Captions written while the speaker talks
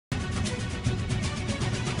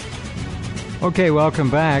Okay,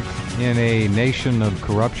 welcome back. In a nation of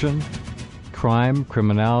corruption, crime,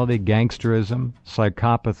 criminality, gangsterism,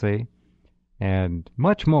 psychopathy, and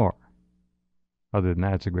much more. Other than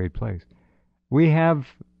that, it's a great place. We have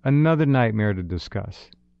another nightmare to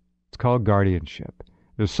discuss. It's called guardianship.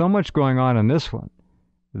 There's so much going on in this one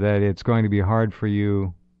that it's going to be hard for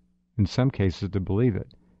you, in some cases, to believe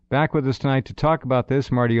it. Back with us tonight to talk about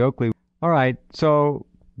this, Marti Oakley. All right, so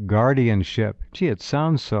guardianship. Gee, it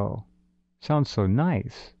sounds so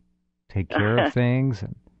nice. Take care of things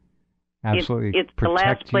and absolutely it's the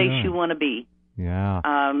last place you want to be. Yeah.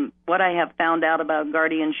 What I have found out about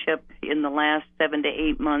guardianship in the last 7 to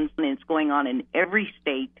 8 months, and it's going on in every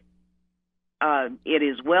state. It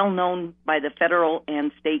is well known by the federal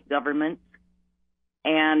and state governments,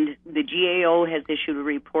 and the GAO has issued a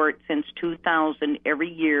report since 2000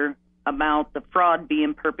 every year about the fraud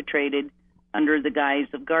being perpetrated under the guise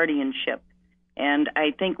of guardianship. And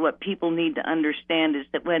I think what people need to understand is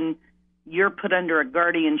that when you're put under a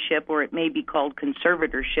guardianship, or it may be called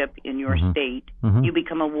conservatorship in your state, you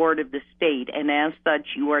become a ward of the state, and as such,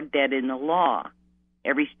 you are dead in the law.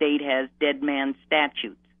 Every state has dead man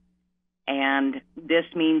statutes. And this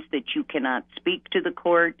means that you cannot speak to the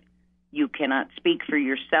court, you cannot speak for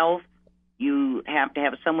yourself, you have to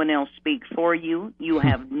have someone else speak for you, you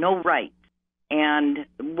have no rights. And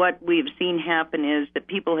what we've seen happen is that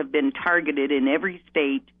people have been targeted in every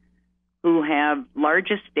state who have large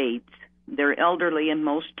estates. They're elderly in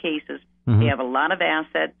most cases. They have a lot of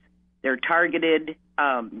assets. They're targeted.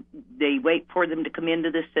 They wait for them to come into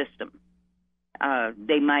the system.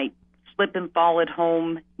 They might slip and fall at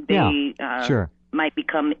home. They might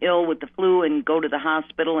become ill with the flu and go to the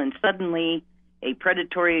hospital, and suddenly a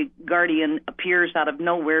predatory guardian appears out of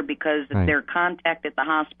nowhere because their contact at the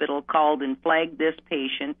hospital called and flagged this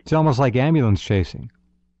patient. It's almost like ambulance chasing.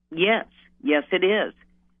 Yes, it is.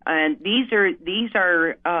 And these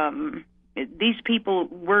people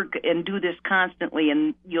work and do this constantly,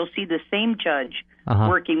 and you'll see the same judge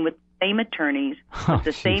working with the same attorneys, with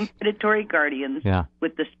the same predatory guardians,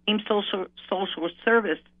 with the same social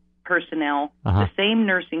service personnel, the same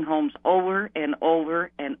nursing homes over and over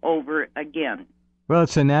and over again. Well,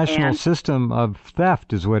 it's a national system of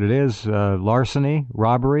theft is what it is, larceny,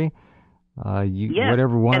 robbery,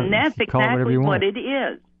 whatever one. And that's exactly what it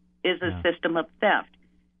is a system of theft.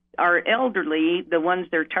 Our elderly, the ones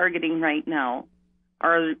they're targeting right now,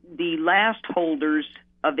 are the last holders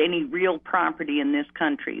of any real property in this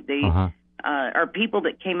country. They are people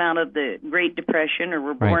that came out of the Great Depression or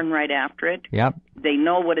were born right after it. Yep. They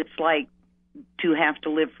know what it's like to have to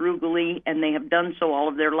live frugally, and they have done so all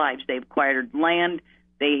of their lives. They've acquired land.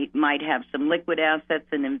 They might have some liquid assets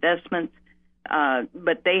and investments,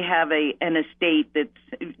 but they have an estate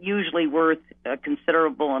that's usually worth a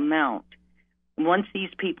considerable amount. Once these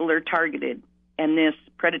people are targeted and this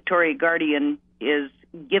predatory guardian is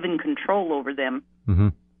given control over them,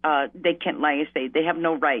 they can't, like I say, they have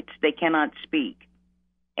no rights. They cannot speak.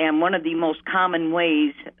 And one of the most common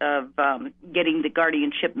ways of getting the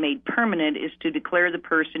guardianship made permanent is to declare the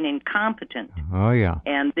person incompetent. Oh, yeah.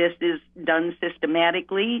 And this is done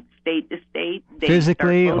systematically, state to state.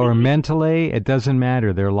 Physically or mentally, it doesn't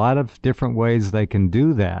matter. There are a lot of different ways they can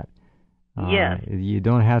do that. Yes. You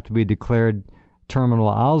don't have to be declared terminal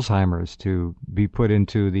Alzheimer's to be put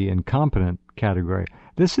into the incompetent category.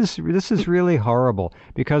 This is really horrible,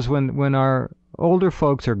 because when our older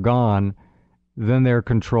folks are gone, then their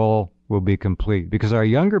control will be complete. Because our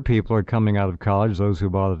younger people are coming out of college, those who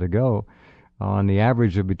bother to go, on the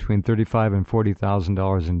average of between $35,000 and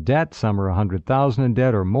 $40,000 in debt. Some are $100,000 in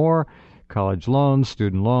debt or more. College loans,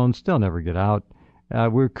 student loans, they'll never get out.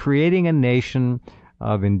 We're creating a nation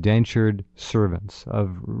of indentured servants,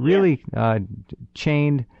 of really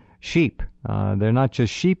chained sheep. They're not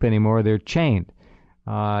just sheep anymore, they're chained.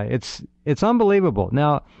 It's unbelievable.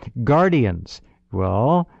 Now, guardians,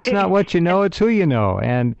 well, it's not what you know, it's who you know.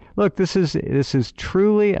 And look, this is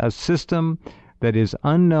truly a system that is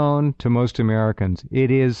unknown to most Americans. It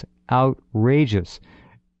is outrageous.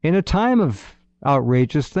 In a time of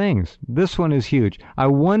outrageous things, this one is huge. I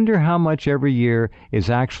wonder how much every year is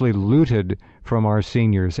actually looted from our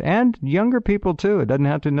seniors and younger people too. It doesn't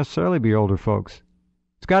have to necessarily be older folks.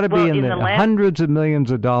 It's got to be in the hundreds of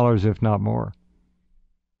millions of dollars, if not more.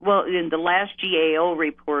 Well, in the last GAO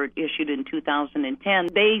report issued in 2010,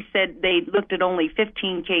 they said they looked at only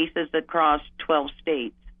 15 cases across 12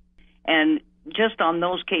 states. And just on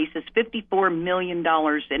those cases, $54 million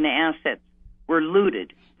in assets were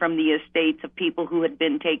looted from the estates of people who had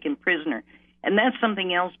been taken prisoner. And that's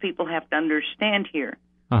something else people have to understand here.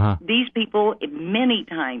 These people, many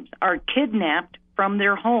times, are kidnapped from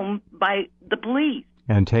their home by the police.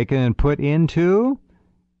 And taken and put into?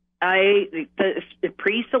 The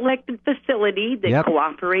pre-selected facility that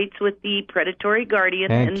cooperates with the predatory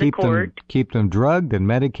guardian and the court. Keep them drugged and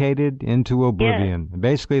medicated into oblivion. Yes.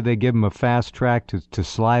 Basically, they give them a fast track to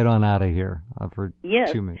slide on out of here for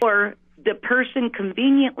 2 minutes. Or the person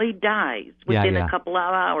conveniently dies within a couple of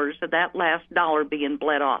hours of that last dollar being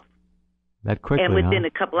bled off. That quickly, and within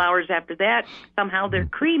a couple hours after that, somehow they're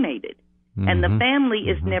cremated. Mm-hmm. And the family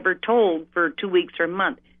is never told for 2 weeks or a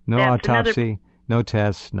month. No autopsy. No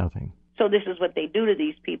tests, nothing. So this is what they do to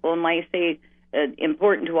these people. And like I say,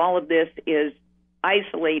 important to all of this is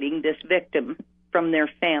isolating this victim from their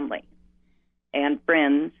family and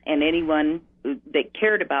friends and anyone that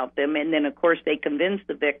cared about them. And then, of course, they convince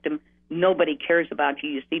the victim, nobody cares about you.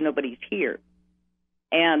 You see, nobody's here.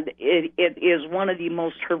 And it is one of the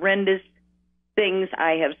most horrendous things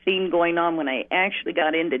I have seen going on when I actually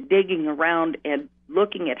got into digging around and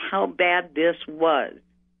looking at how bad this was.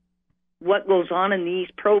 What goes on in these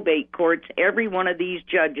probate courts, every one of these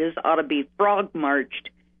judges ought to be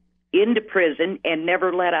frog-marched into prison and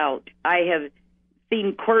never let out. I have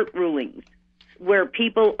seen court rulings where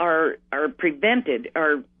people are prevented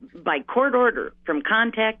or by court order from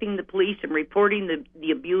contacting the police and reporting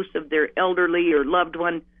the abuse of their elderly or loved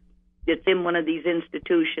one that's in one of these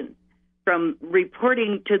institutions, from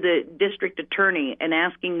reporting to the district attorney and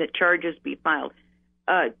asking that charges be filed.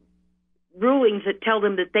 Rulings that tell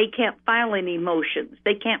them that they can't file any motions,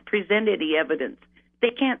 they can't present any evidence,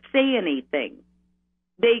 they can't say anything,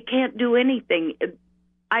 they can't do anything.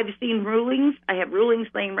 I've seen rulings, I have rulings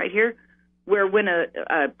laying right here, where when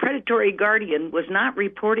a predatory guardian was not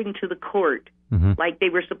reporting to the court like they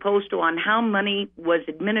were supposed to on how money was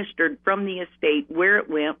administered from the estate, where it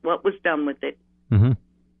went, what was done with it.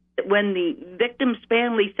 When the victim's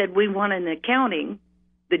family said, we want an accounting,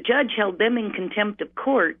 the judge held them in contempt of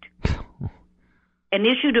court and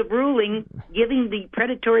issued a ruling giving the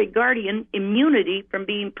predatory guardian immunity from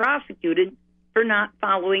being prosecuted for not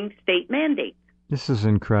following state mandates. This is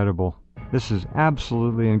incredible. This is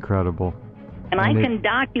absolutely incredible. And I can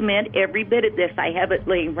document every bit of this. I have it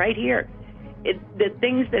laying right here. The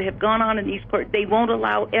things that have gone on in these courts, they won't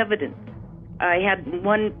allow evidence. I had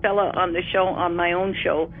one fella on the show, on my own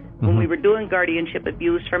show, when we were doing guardianship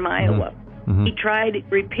abuse from Iowa. He tried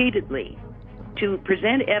repeatedly to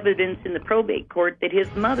present evidence in the probate court that his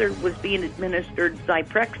mother was being administered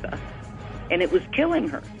Zyprexa, and it was killing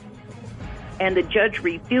her. And the judge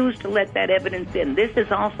refused to let that evidence in. This is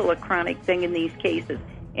also a chronic thing in these cases.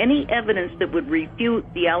 Any evidence that would refute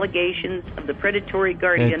the allegations of the predatory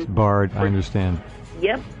guardian... It's barred, I understand.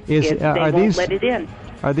 Yep. They won't let it in.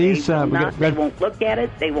 Are these... They won't look at it.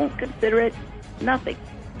 They won't consider it. Nothing.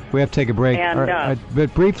 We have to take a break.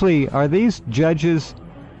 But briefly, are these judges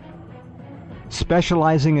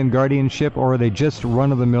specializing in guardianship, or are they just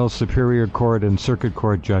run-of-the-mill Superior Court and Circuit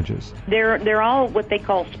Court judges? They're all what they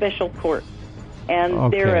call special court,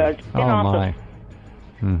 and they're a spin-off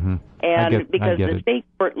And because the state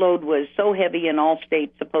court load was so heavy in all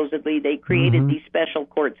states, supposedly, they created these special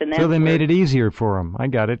courts. And so they made it easier for them. I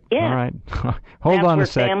got it. Yeah. All right. Hold on a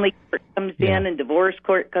sec. That's where family court comes in, and divorce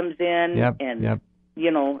court comes in,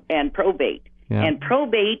 and probate. Yeah. And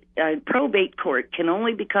probate court can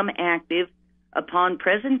only become active upon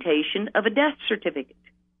presentation of a death certificate.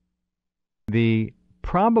 The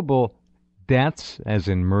probable deaths, as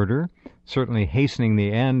in murder, certainly hastening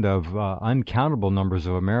the end of uncountable numbers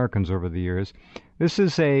of Americans over the years. This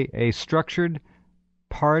is a structured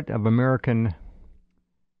part of American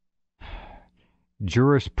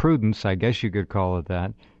jurisprudence, I guess you could call it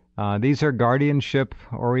that. These are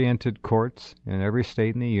guardianship-oriented courts in every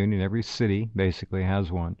state in the Union. Every city basically has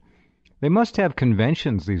one. They must have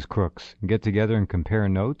conventions, these crooks, and get together and compare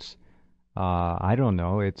notes. I don't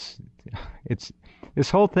know. It's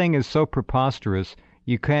this whole thing is so preposterous.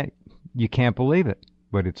 You can't believe it,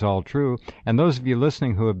 but it's all true. And those of you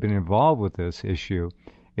listening who have been involved with this issue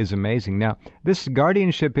is amazing. Now, this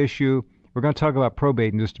guardianship issue, we're going to talk about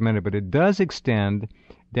probate in just a minute, but it does extend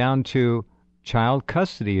down to child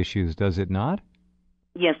custody issues, does it not?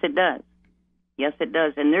 Yes, it does. Yes, it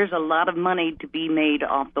does. And there's a lot of money to be made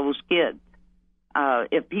off those kids.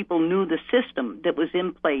 If people knew the system that was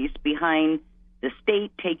in place behind the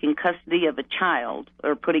state taking custody of a child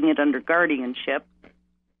or putting it under guardianship,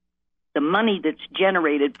 the money that's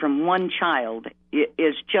generated from one child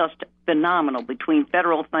is just phenomenal between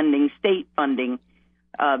federal funding, state funding,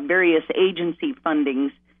 various agency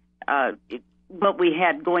fundings. What we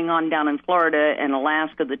had going on down in Florida and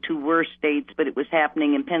Alaska, the two worst states, but it was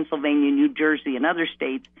happening in Pennsylvania, New Jersey, and other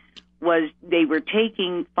states, was they were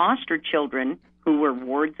taking foster children who were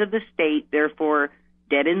wards of the state, therefore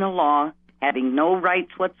dead in the law, having no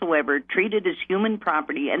rights whatsoever, treated as human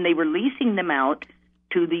property, and they were leasing them out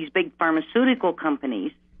to these big pharmaceutical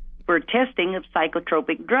companies for testing of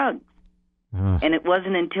psychotropic drugs. And it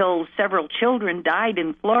wasn't until several children died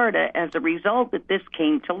in Florida as a result that this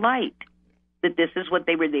came to light, that this is what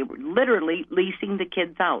they were literally leasing the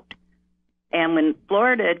kids out. And when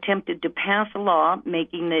Florida attempted to pass a law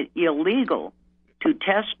making it illegal to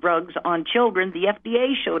test drugs on children, the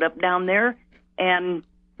FDA showed up down there and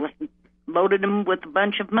loaded them with a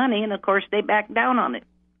bunch of money, and of course they backed down on it.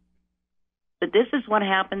 But this is what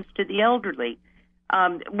happens to the elderly.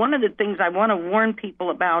 One of the things I want to warn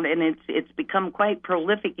people about, and it's become quite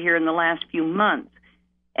prolific here in the last few months,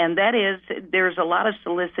 and that is there's a lot of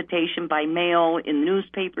solicitation by mail in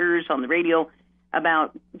newspapers, on the radio,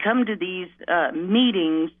 about come to these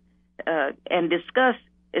meetings and discuss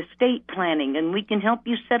estate planning, and we can help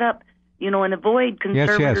you set up, and avoid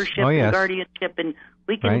conservatorship and guardianship, and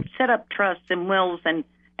we can set up trusts and wills, and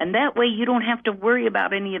that way you don't have to worry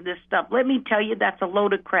about any of this stuff. Let me tell you, that's a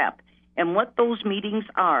load of crap. And what those meetings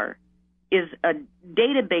are is a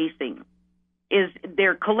databasing, is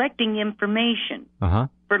they're collecting information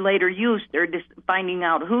for later use. They're just finding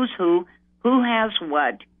out who's who has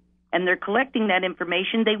what, and they're collecting that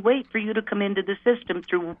information. They wait for you to come into the system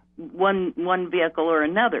through one vehicle or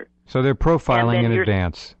another. So they're profiling in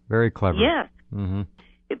advance. Very clever. Yes.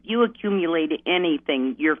 If you accumulate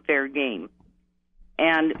anything, you're fair game.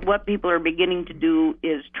 And what people are beginning to do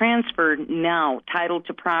is transfer now title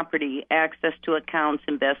to property, access to accounts,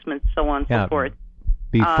 investments, so on and so forth.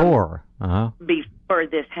 Before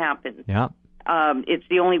this happens. Yeah. It's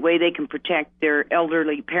the only way they can protect their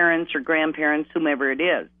elderly parents or grandparents, whomever it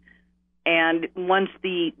is. And once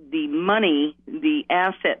the money, the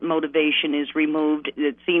asset motivation is removed,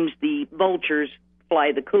 it seems the vultures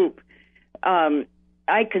fly the coop.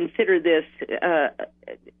 I consider this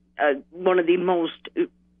one of the most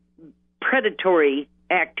predatory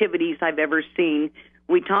activities I've ever seen.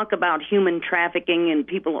 We talk about human trafficking, and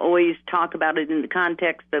people always talk about it in the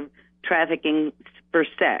context of trafficking for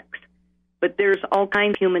sex. But there's all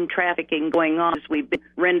kinds of human trafficking going on as we've been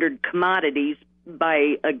rendered commodities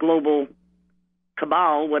by a global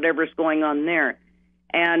cabal, whatever's going on there.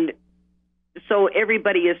 And so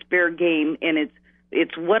everybody is fair game, and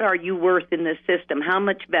it's what are you worth in this system? How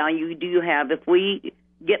much value do you have if we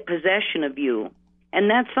get possession of you? And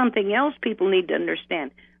that's something else people need to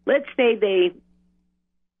understand. Let's say they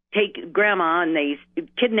take grandma and they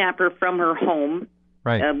kidnap her from her home.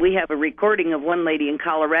 Right. We have a recording of one lady in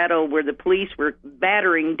Colorado where the police were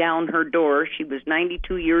battering down her door. She was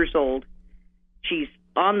 92 years old. She's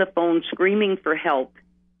on the phone screaming for help,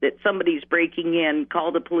 that somebody's breaking in.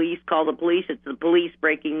 Call the police, call the police. It's the police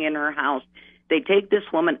breaking in her house. They take this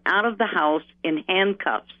woman out of the house in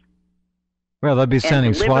handcuffs. Well, they'll be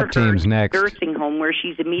sending SWAT teams next. Nursing home where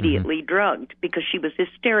she's immediately drugged because she was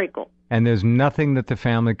hysterical. And there's nothing that the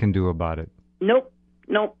family can do about it. Nope.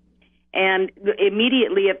 And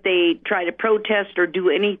immediately, if they try to protest or do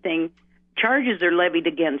anything, charges are levied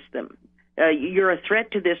against them. You're a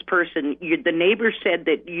threat to this person. The neighbors said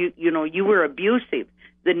that you were abusive.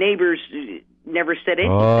 The neighbors never said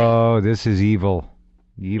anything. Oh, this is evil.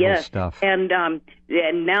 Evil stuff. And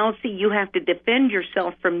now, see, you have to defend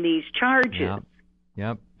yourself from these charges.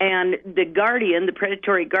 Yep. And the guardian, the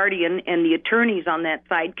predatory guardian, and the attorneys on that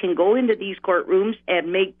side can go into these courtrooms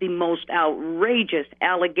and make the most outrageous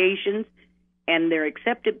allegations, and they're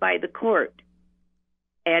accepted by the court.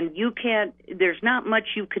 And there's not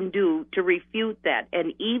much you can do to refute that.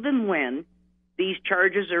 And even when these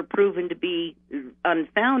charges are proven to be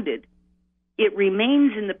unfounded, it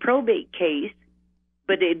remains in the probate case,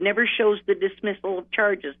 but it never shows the dismissal of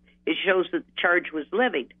charges. It shows that the charge was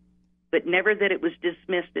levied, but never that it was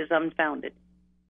dismissed as unfounded.